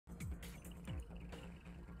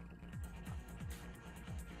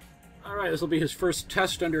Alright, this will be his first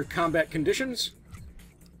test under combat conditions.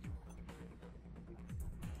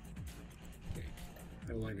 Okay,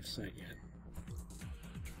 no line of sight yet.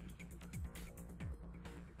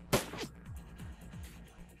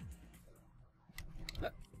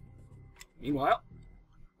 Meanwhile,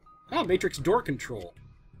 Matrix door control.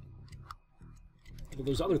 Well,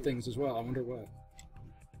 there's other things as well. I wonder what.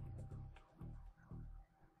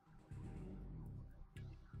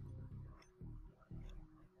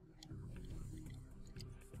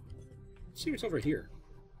 Let's see what's over here.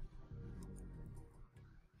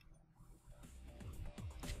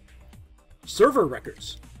 Server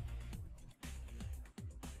records.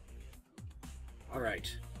 All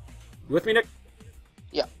right. You with me, Nick?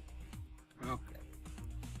 Yeah. Okay.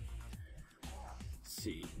 Let's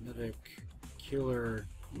see. Medic, killer,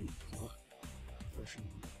 professional.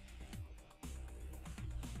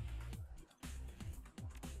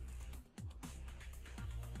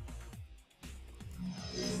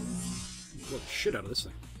 Blow the shit out of this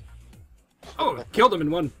thing. Oh, killed him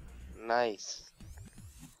in one. Nice.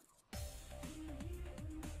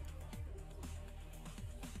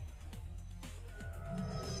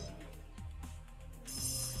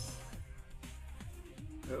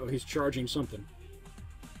 Oh, he's charging something.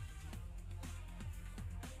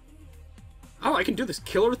 Oh, I can do this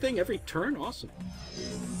killer thing every turn? Awesome.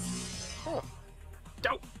 Huh.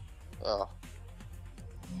 Dope. Oh.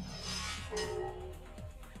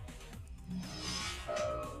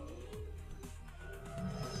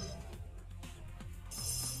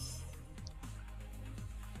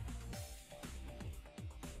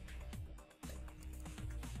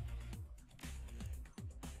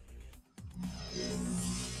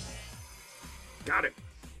 Got it.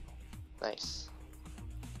 Nice.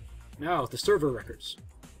 Now, the server records.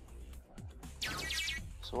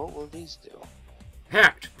 So what will these do?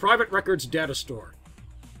 Hacked. Private records data store.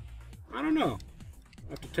 I don't know. I'll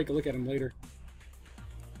have to take a look at them later.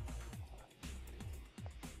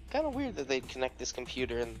 Kind of weird that they'd connect this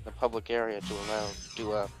computer in the public area to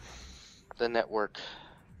allow the network.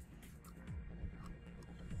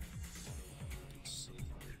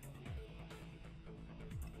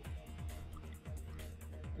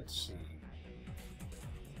 Let's see.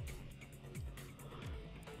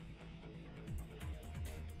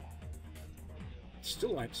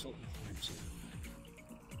 Still, I'm still.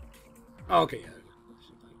 Oh, okay,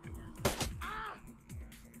 yeah.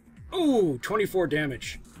 Ooh, 24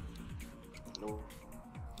 damage. No.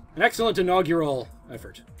 An excellent inaugural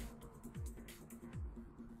effort.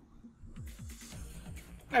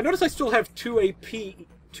 I notice I still have 2 AP.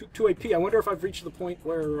 2 AP. I wonder if I've reached the point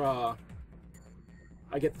where I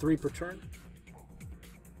get 3 per turn.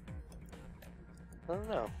 I don't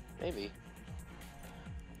know. Maybe.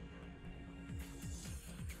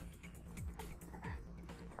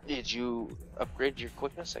 Did you upgrade your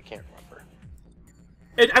quickness? I can't remember.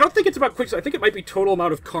 I don't think it's about quickness. I think it might be total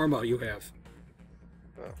amount of karma you have.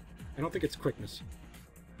 Oh. I don't think it's quickness.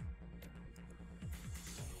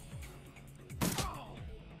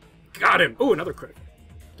 Got him! Ooh, another crit.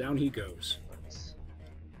 Down he goes. Nice.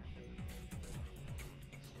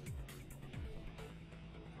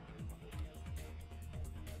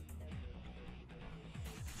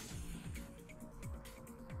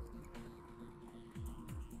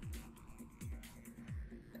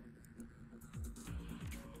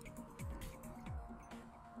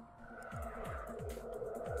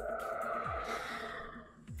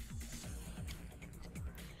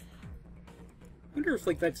 I wonder if,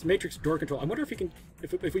 like, that's Matrix door control. I wonder if you can,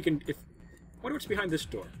 if we can, I wonder what's behind this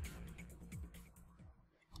door.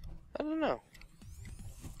 I don't know.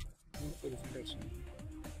 Hopefully we'll find out soon.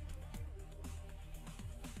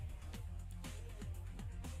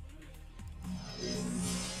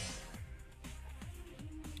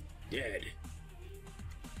 Dead.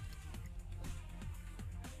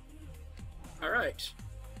 Alright.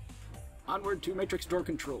 Onward to Matrix door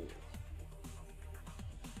control.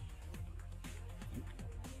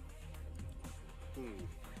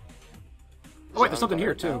 Oh wait, there's something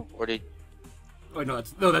here too. Or did? Oh no,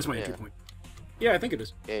 that's my entry point. Yeah, I think it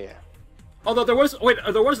is. Yeah. Although there was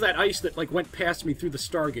there was that ice that like went past me through the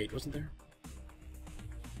Stargate, wasn't there?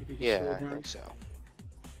 Maybe Yeah, I think so.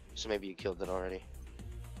 So maybe you killed it already.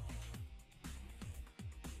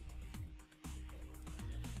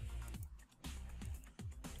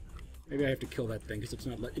 Maybe I have to kill that thing because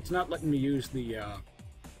it's not letting me use the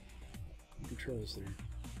controls there.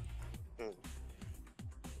 Hmm.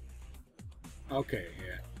 Okay,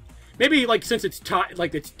 yeah. Maybe like since it's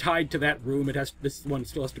tied to that room, this one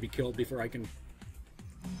still has to be killed before I can.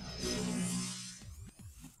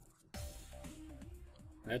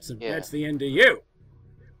 That's the end of you.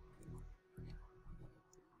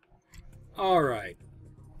 Alright.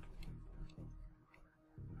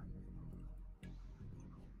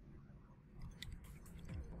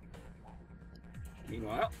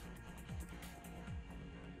 Meanwhile,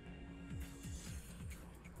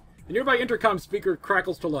 the nearby intercom speaker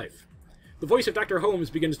crackles to life. The voice of Dr. Holmes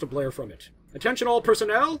begins to blare from it. Attention all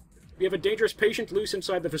personnel! We have a dangerous patient loose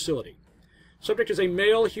inside the facility. Subject is a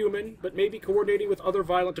male human, but may be coordinating with other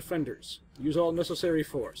violent offenders. Use all necessary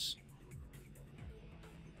force.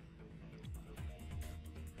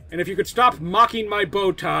 And if you could stop mocking my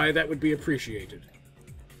bow tie, that would be appreciated.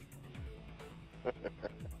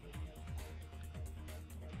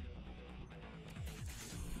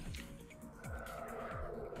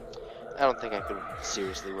 I don't think I could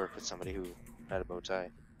seriously work with somebody who had a bow tie.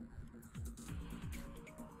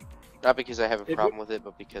 Not because I have a problem with it,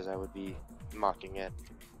 but because I would be mocking it.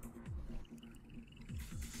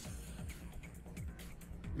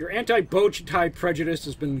 Your anti-bow tie prejudice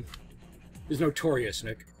is notorious,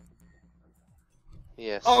 Nick.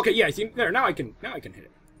 Yes. Oh, okay, yeah, see, there, now I can hit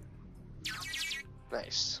it.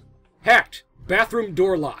 Nice. Hacked! Bathroom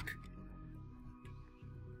door lock.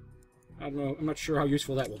 I don't know, I'm not sure how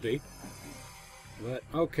useful that will be. But,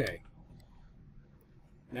 okay.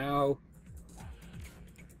 Now...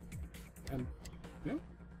 no?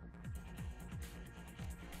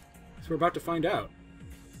 So we're about to find out.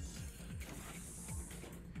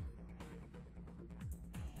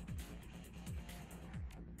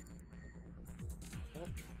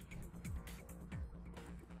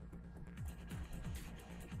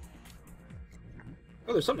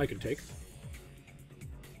 Oh, there's something I can take.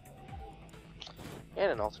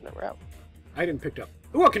 And an alternate route. I didn't pick up.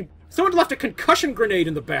 Ooh, someone left a concussion grenade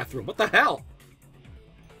in the bathroom. What the hell?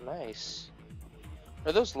 Nice.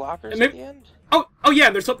 Are those lockers maybe, at the end? Oh yeah,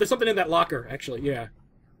 there's something in that locker, actually, yeah.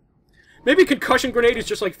 Maybe concussion grenade is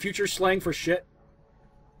just like future slang for shit.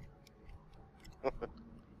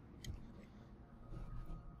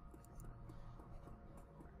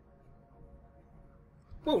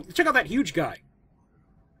 Whoa, check out that huge guy.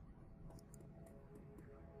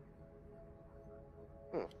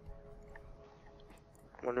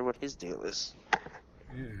 Wonder what his deal is.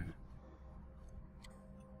 Yeah.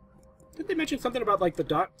 Did they mention something about, like, the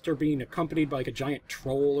doctor being accompanied by, like, a giant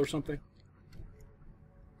troll or something?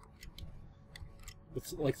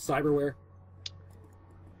 With, like, cyberware?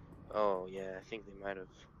 Oh, yeah, I think they might have.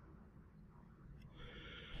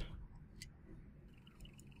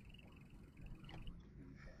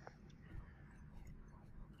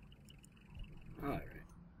 Alright.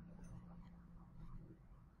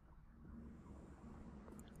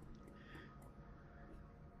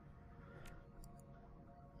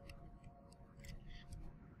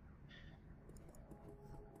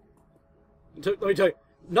 Let me tell you,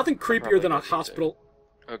 nothing creepier than a hospital...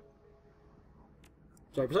 Sorry,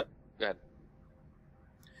 what's that? Go ahead.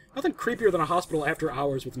 Nothing creepier than a hospital after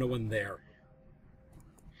hours with no one there.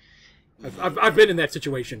 I've been in that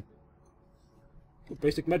situation.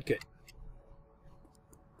 Basic medkit.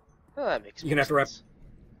 Well, that makes You're gonna have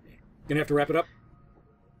to wrap it up?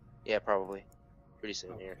 Yeah, probably. Pretty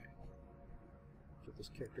soon here. Get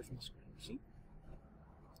this character from the screen. See?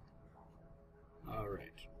 Alright.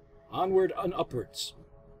 Onward and upwards.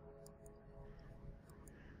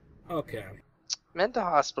 Okay. Mental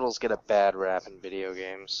hospitals get a bad rap in video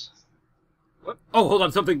games. What? Oh, hold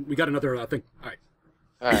on, something. We got another thing. Alright.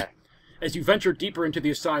 Alright. As you venture deeper into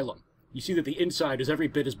the asylum, you see that the inside is every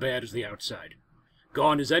bit as bad as the outside.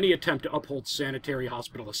 Gone is any attempt to uphold sanitary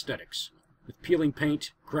hospital aesthetics. With peeling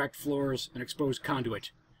paint, cracked floors, and exposed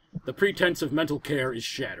conduit, the pretense of mental care is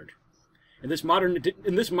shattered. In this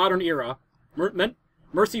modern era,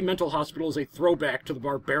 Mercy Mental Hospital is a throwback to the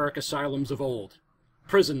barbaric asylums of old.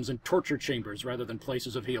 Prisons and torture chambers rather than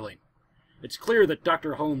places of healing. It's clear that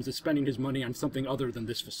Dr. Holmes is spending his money on something other than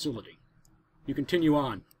this facility. You continue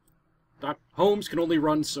on. Holmes can only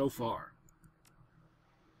run so far.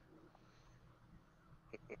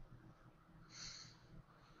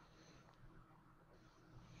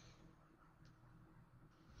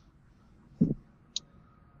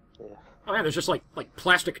 Oh yeah, there's just like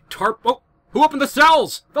plastic tarp. Oh, who opened the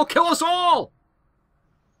cells? They'll kill us all!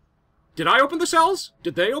 Did I open the cells?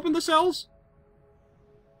 Did they open the cells?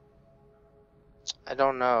 I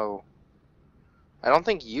don't know. I don't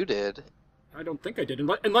think you did. I don't think I did,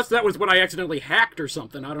 unless that was what I accidentally hacked or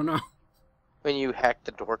something. I don't know. When you hacked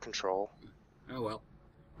the door control. Oh well.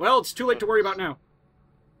 Well, it's too late to worry about now.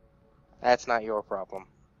 That's not your problem.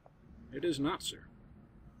 It is not, sir.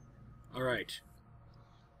 Alright.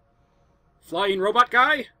 Flying robot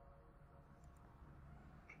guy?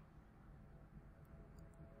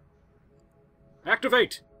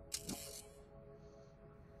 Activate!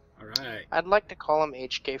 Alright. I'd like to call him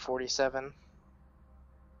HK-47,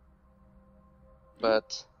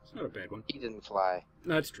 but It's not a bad one. he didn't fly.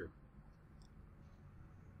 No, that's true.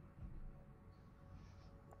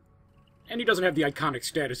 And he doesn't have the iconic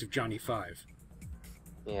status of Johnny Five.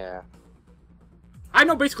 Yeah. I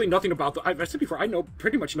know basically nothing about the... I've said before, I know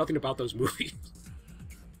pretty much nothing about those movies.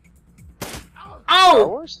 Star Oh!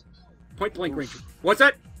 Wars? Point Blank Range. What's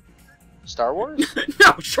that? Star Wars?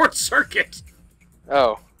 No, Short Circuit!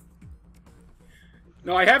 Oh.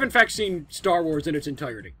 No, I have in fact seen Star Wars in its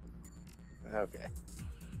entirety. Okay.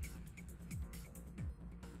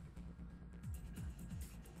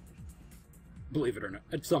 Believe it or not,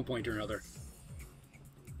 at some point or another.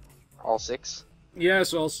 All 6?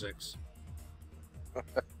 Yes, all 6.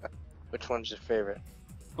 Which one's your favorite?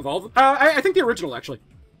 Of all of them? I think the original, actually.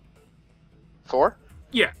 4?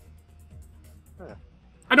 Yeah. Huh.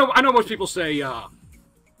 I know most people say,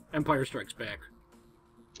 Empire Strikes Back.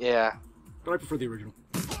 Yeah. But I prefer the original.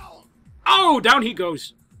 Oh! Down he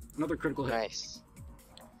goes! Another critical hit. Nice.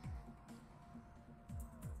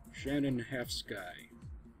 Shannon Half Sky.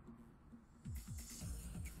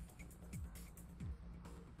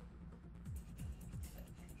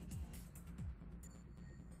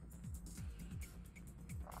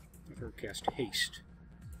 Her cast Haste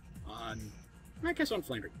on... I guess on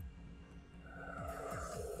Flandry.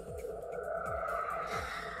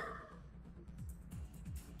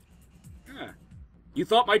 Ah. You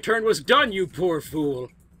thought my turn was done, you poor fool!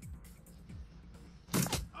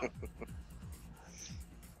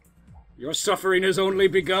 Your suffering has only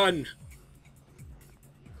begun.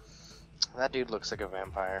 That dude looks like a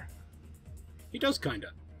vampire. He does kinda.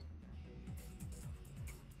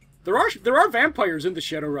 There are vampires in the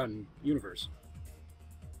Shadowrun universe.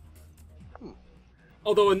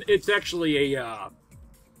 Although it's actually a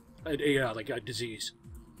disease.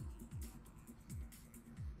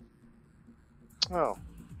 Oh.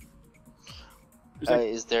 Is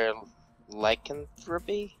is there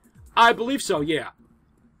lycanthropy? I believe so, yeah.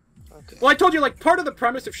 Okay. Well, I told you, like, part of the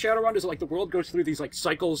premise of Shadowrun is, like, the world goes through these, like,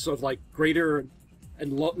 cycles of, like, greater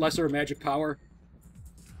and lesser magic power.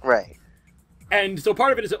 Right. And so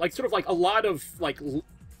part of it is that, like, sort of, like, a lot of, like... One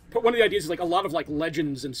of the ideas is, like, a lot of, like,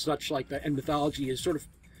 legends and such like that, and mythology is sort of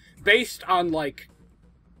based on, like,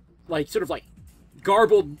 sort of, like,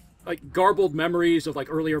 garbled memories of, like,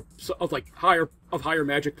 earlier... of, like, higher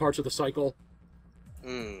magic parts of the cycle.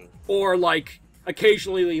 Hmm. Or, like...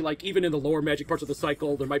 Occasionally, like, even in the lower magic parts of the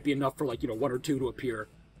cycle, there might be enough for, like, 1 or 2 to appear.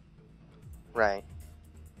 Right.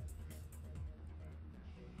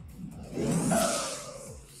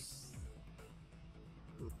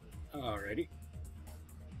 Alrighty.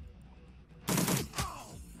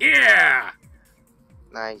 Yeah!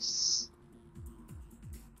 Nice.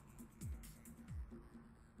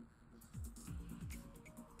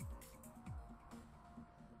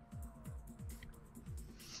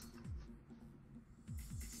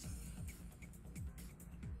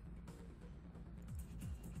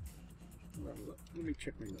 Let me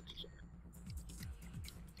check my notes a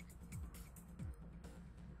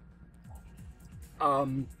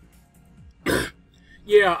second.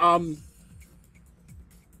 Yeah,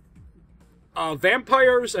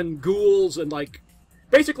 vampires and ghouls and, like,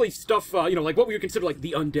 basically stuff, like what we would consider, like,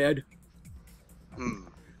 the undead,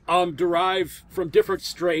 derive from different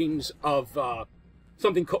strains of, of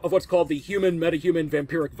what's called the human metahuman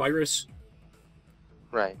vampiric virus.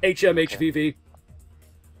 Right. HMHVV.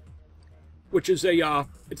 Which is it's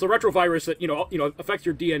a retrovirus that, affects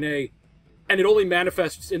your DNA, and it only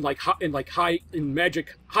manifests in, high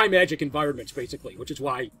magic environments, basically, which is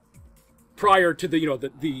why prior to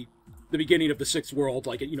the beginning of the Sixth World,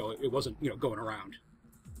 like, it wasn't, going around.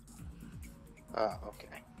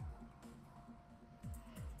 Okay.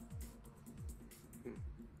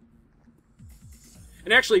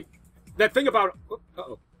 And actually, that thing about...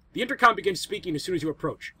 The intercom begins speaking as soon as you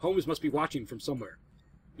approach. Holmes must be watching from somewhere.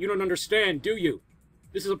 You don't understand, do you?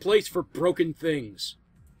 This is a place for broken things.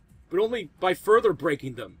 But only by further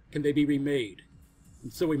breaking them can they be remade.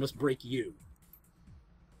 And so we must break you.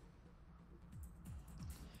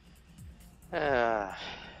 That's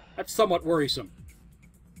somewhat worrisome.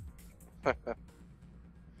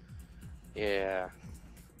 Yeah.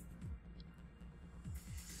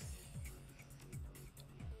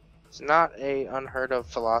 It's not a unheard of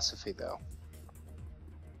philosophy, though.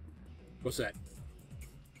 What's that?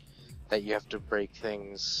 That you have to break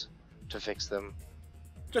things to fix them.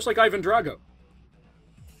 Just like Ivan Drago.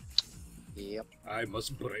 Yep. I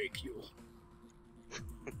must break you.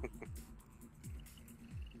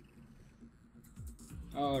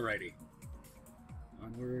 Alrighty.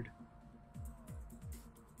 Onward.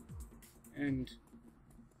 And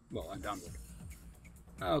Well, and downward.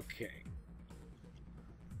 Okay.